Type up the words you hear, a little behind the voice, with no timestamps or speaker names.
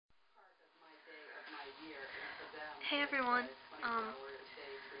Hey everyone.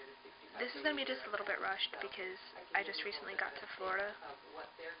 This is gonna be just a little bit rushed because I just recently got to Florida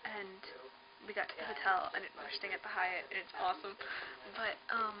and we got to the hotel and we're staying at the Hyatt and it's awesome. But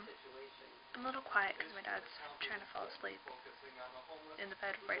I'm a little quiet because my dad's trying to fall asleep in the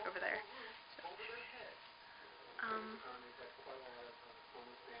bed right over there. So, um,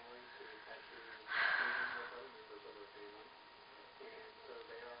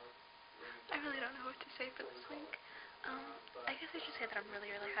 I really don't know what to say for this week. I guess I should say that I'm really,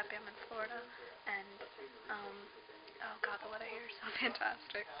 really happy I'm in Florida, and, oh god, the weather here is so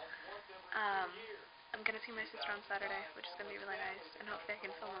fantastic. I'm gonna see my sister on Saturday, which is gonna be really nice, and hopefully I can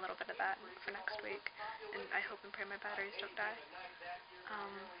film a little bit of that for next week, and I hope and pray my batteries don't die.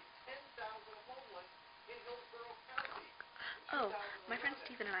 Oh, my friend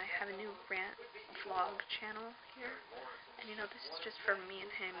Steven and I have a new rant vlog channel here, and this is just for me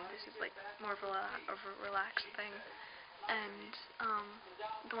and him. This is like more of a relaxed thing. And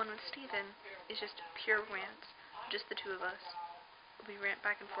the one with Steven is just pure rants, just the two of us. We rant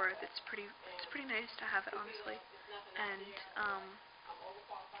back and forth. It's pretty nice to have it, honestly. And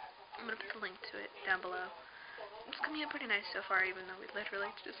I'm gonna put the link to it down below. It's coming in pretty nice so far, even though we literally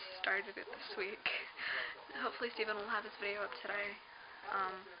just started it this week. Hopefully Steven will have his video up today.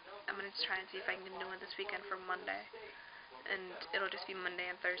 I'm gonna try and see if I can get a new one this weekend for Monday. And it'll just be Monday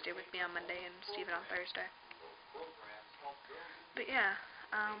and Thursday with me on Monday and Steven on Thursday. But yeah,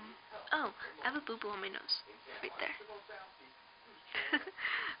 oh, I have a boo-boo on my nose, right there.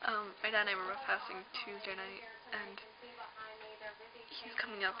 My dad and I were roughhousing Tuesday night, and he's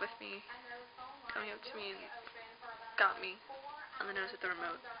coming up to me and got me on the nose with the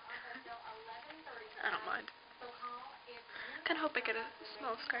remote. I don't mind. Kinda hope I get a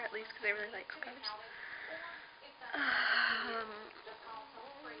small scar at least, because I really like scars.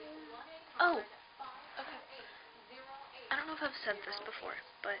 Oh, okay. I don't know if I've said this before,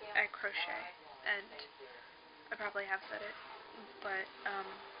 but I crochet, and I probably have said it, but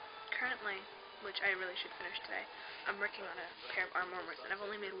currently, which I really should finish today, I'm working on a pair of arm warmers, and I've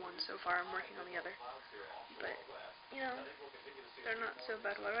only made one so far. I'm working on the other, but they're not so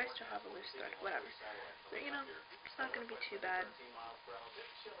bad. Why do I still have a loose thread? Whatever. But it's not gonna be too bad.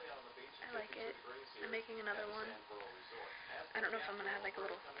 I like it. I'm making another one. I don't know if I'm gonna have like a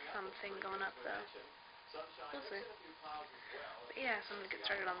little thumb thing going up though. We'll see. But yeah, so I'm gonna get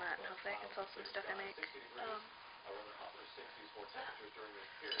started on that, and hopefully I can sell some stuff I make.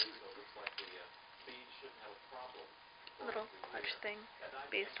 Little clutch thing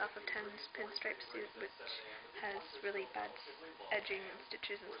based off of Ten's pinstripe suit, which has really bad edging and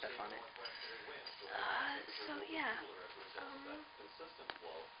stitches and stuff on it. So yeah,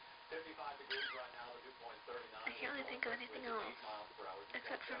 I can't really think of anything else,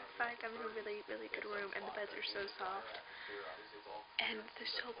 except for the fact I'm in a really, really good room, and the beds are so soft, and the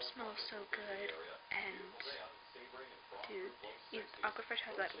soap smells so good, and dude, Aquafresh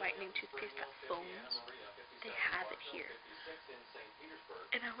has that whitening toothpaste that foams. They have it here,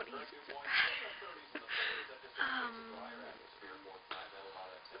 and I want to use it so bad.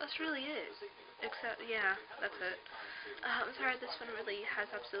 That's really it. Except, yeah, that's it. I'm sorry, this one really has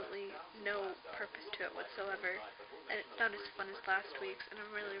absolutely no purpose to it whatsoever, and it's not as fun as last week's, and I'm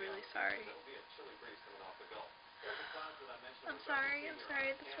really, really sorry. I'm sorry,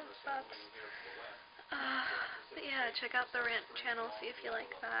 this one sucks. But yeah, check out the rant channel, see if you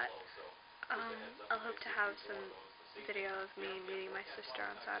like that. I'll hope to have some video of me meeting my sister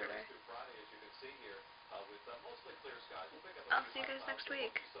on Saturday. I'll see you guys next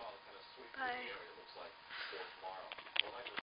week. Bye.